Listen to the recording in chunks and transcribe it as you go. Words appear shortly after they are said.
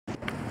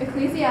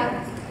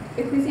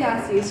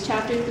Ecclesiastes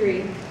chapter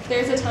 3. There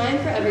is a time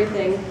for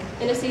everything,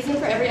 and a season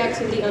for every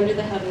activity under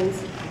the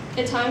heavens.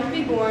 A time to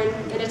be born,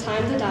 and a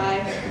time to die,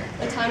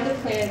 a time to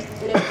plant,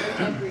 and a time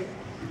to uproot.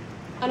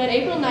 On an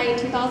April night in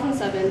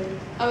 2007,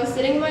 I was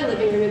sitting in my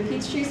living room in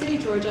Peachtree City,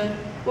 Georgia,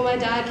 when my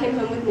dad came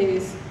home with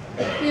news.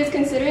 He was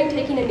considering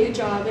taking a new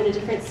job in a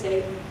different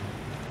state.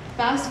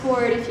 Fast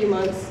forward a few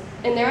months,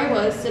 and there I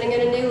was sitting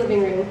in a new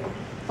living room,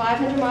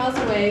 500 miles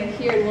away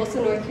here in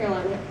Wilson, North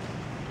Carolina.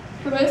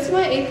 For most of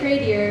my 8th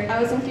grade year,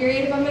 I was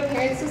infuriated by my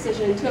parents'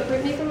 decision to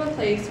uproot me from a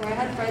place where I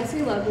had friends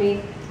who loved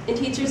me and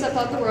teachers that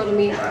thought the world of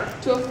me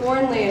to a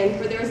foreign land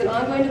where there was an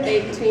ongoing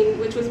debate between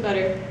which was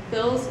better,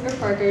 Bills or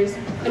Parkers,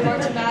 and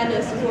March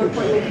Madness was more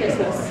important than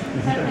Christmas.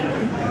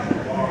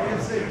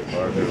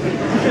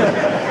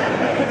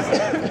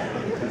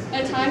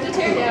 A time to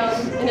tear down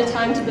and a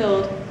time to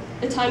build,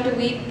 a time to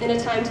weep and a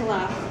time to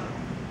laugh.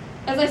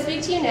 As I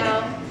speak to you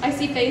now, I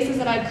see faces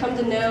that I've come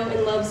to know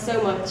and love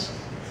so much.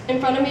 In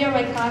front of me are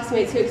my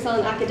classmates who excel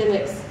in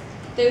academics,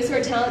 those who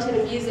are talented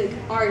in music,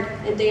 art,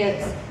 and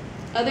dance,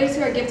 others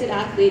who are gifted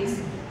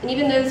athletes, and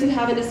even those who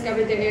haven't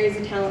discovered their areas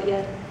of talent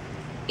yet.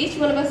 Each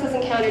one of us has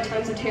encountered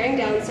times of tearing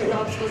down certain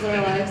obstacles in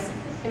our lives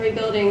and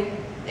rebuilding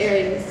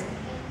areas.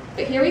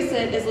 But here we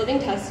sit as living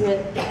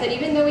testament that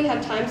even though we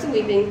have times of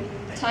weeping,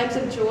 times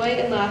of joy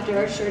and laughter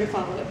are sure to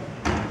follow.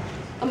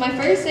 On my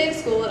first day of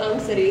school at Elm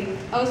City,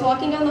 I was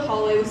walking down the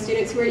hallway with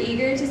students who were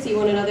eager to see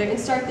one another and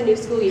start the new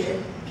school year.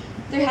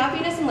 Their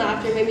happiness and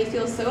laughter made me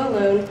feel so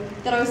alone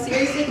that I was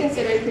seriously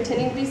considering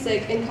pretending to be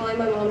sick and calling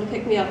my mom to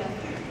pick me up.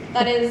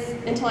 That is,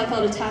 until I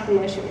felt a tap on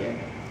my shoulder.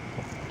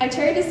 I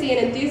turned to see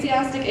an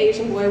enthusiastic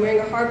Asian boy wearing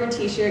a Harvard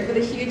t-shirt with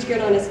a huge grin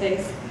on his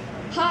face.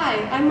 "Hi,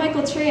 I'm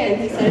Michael Tran,"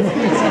 he said.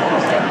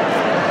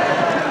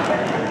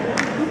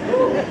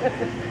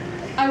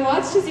 I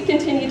watched as he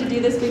continued to do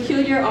this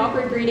peculiar,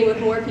 awkward greeting with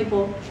more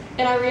people,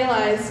 and I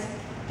realized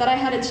that I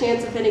had a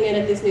chance of fitting in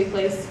at this new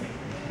place.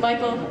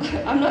 Michael,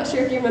 I'm not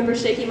sure if you remember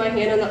shaking my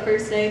hand on that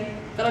first day,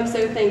 but I'm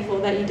so thankful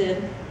that you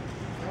did.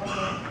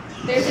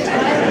 There's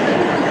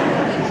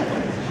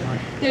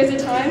a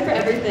time for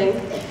everything,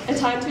 a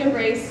time to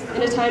embrace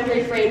and a time to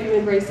refrain from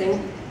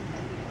embracing.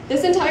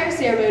 This entire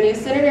ceremony is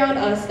centered around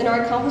us and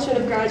our accomplishment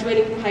of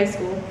graduating from high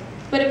school,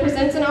 but it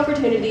presents an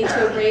opportunity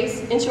to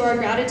embrace and show our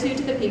gratitude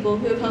to the people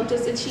who have helped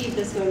us achieve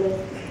this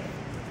moment.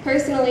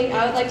 Personally,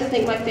 I would like to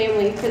thank my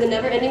family for the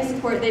never-ending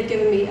support they've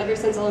given me ever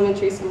since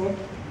elementary school.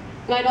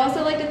 And I'd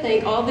also like to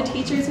thank all the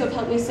teachers who have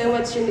helped me so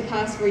much during the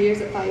past 4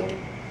 years at Pike.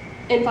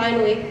 And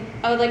finally,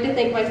 I would like to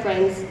thank my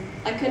friends.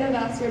 I couldn't have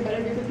asked for a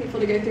better group of people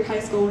to go through high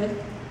school with.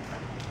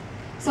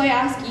 So I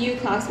ask you,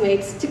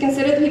 classmates, to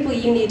consider the people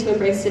you need to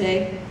embrace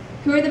today.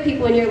 Who are the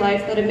people in your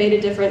life that have made a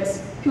difference?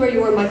 Who are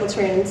your Michael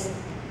Trans?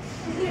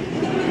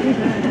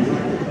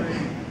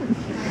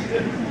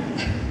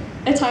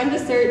 A time to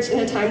search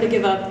and a time to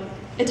give up.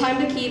 A time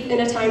to keep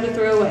and a time to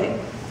throw away.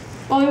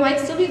 While we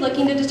might still be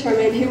looking to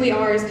determine who we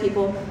are as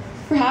people,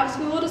 perhaps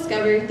we will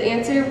discover the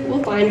answer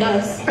will find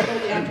us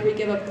only after we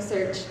give up the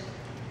search.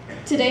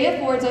 Today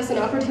affords us an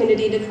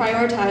opportunity to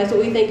prioritize what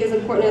we think is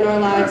important in our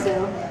lives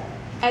now.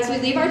 As we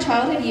leave our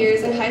childhood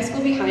years and high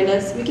school behind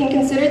us, we can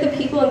consider the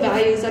people and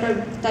values that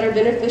are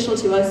beneficial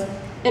to us,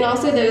 and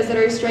also those that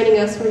are restraining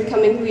us from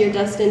becoming who we are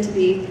destined to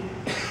be.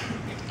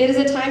 It is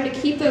a time to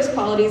keep those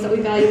qualities that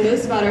we value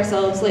most about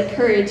ourselves, like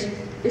courage,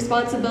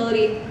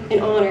 responsibility, and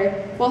honor,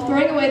 while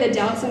throwing away the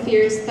doubts and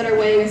fears that are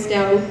weighing us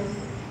down.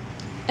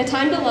 A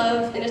time to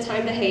love and a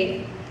time to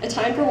hate, a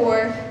time for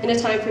war and a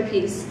time for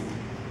peace.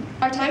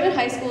 Our time in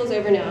high school is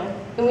over now,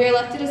 and we are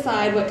left to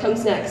decide what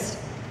comes next.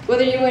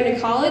 Whether you're going to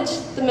college,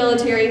 the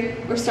military,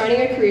 or starting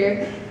a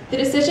career, the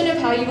decision of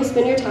how you will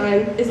spend your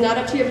time is not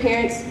up to your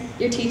parents,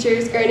 your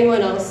teachers, or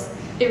anyone else.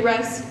 It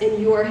rests in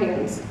your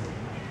hands.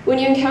 When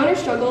you encounter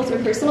struggles or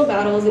personal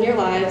battles in your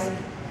lives,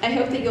 I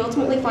hope that you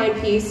ultimately find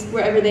peace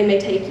wherever they may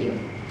take you.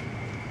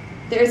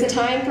 There is a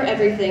time for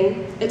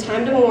everything, a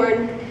time to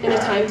mourn and a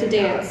time to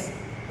dance.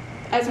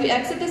 As we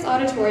exit this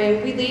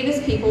auditorium, we leave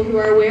as people who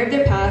are aware of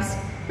their past,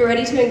 but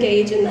ready to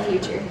engage in the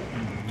future.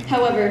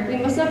 However, we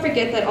must not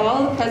forget that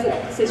all the present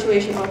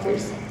situation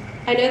offers.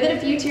 I know that a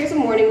few tears of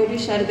mourning will be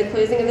shed at the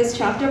closing of this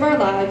chapter of our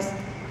lives,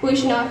 but we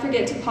should not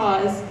forget to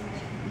pause,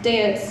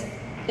 dance,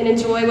 and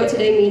enjoy what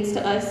today means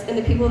to us and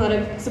the people that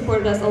have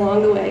supported us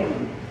along the way.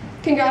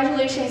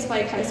 Congratulations,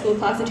 Pike High School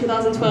Class of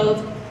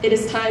 2012. It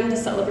is time to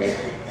celebrate.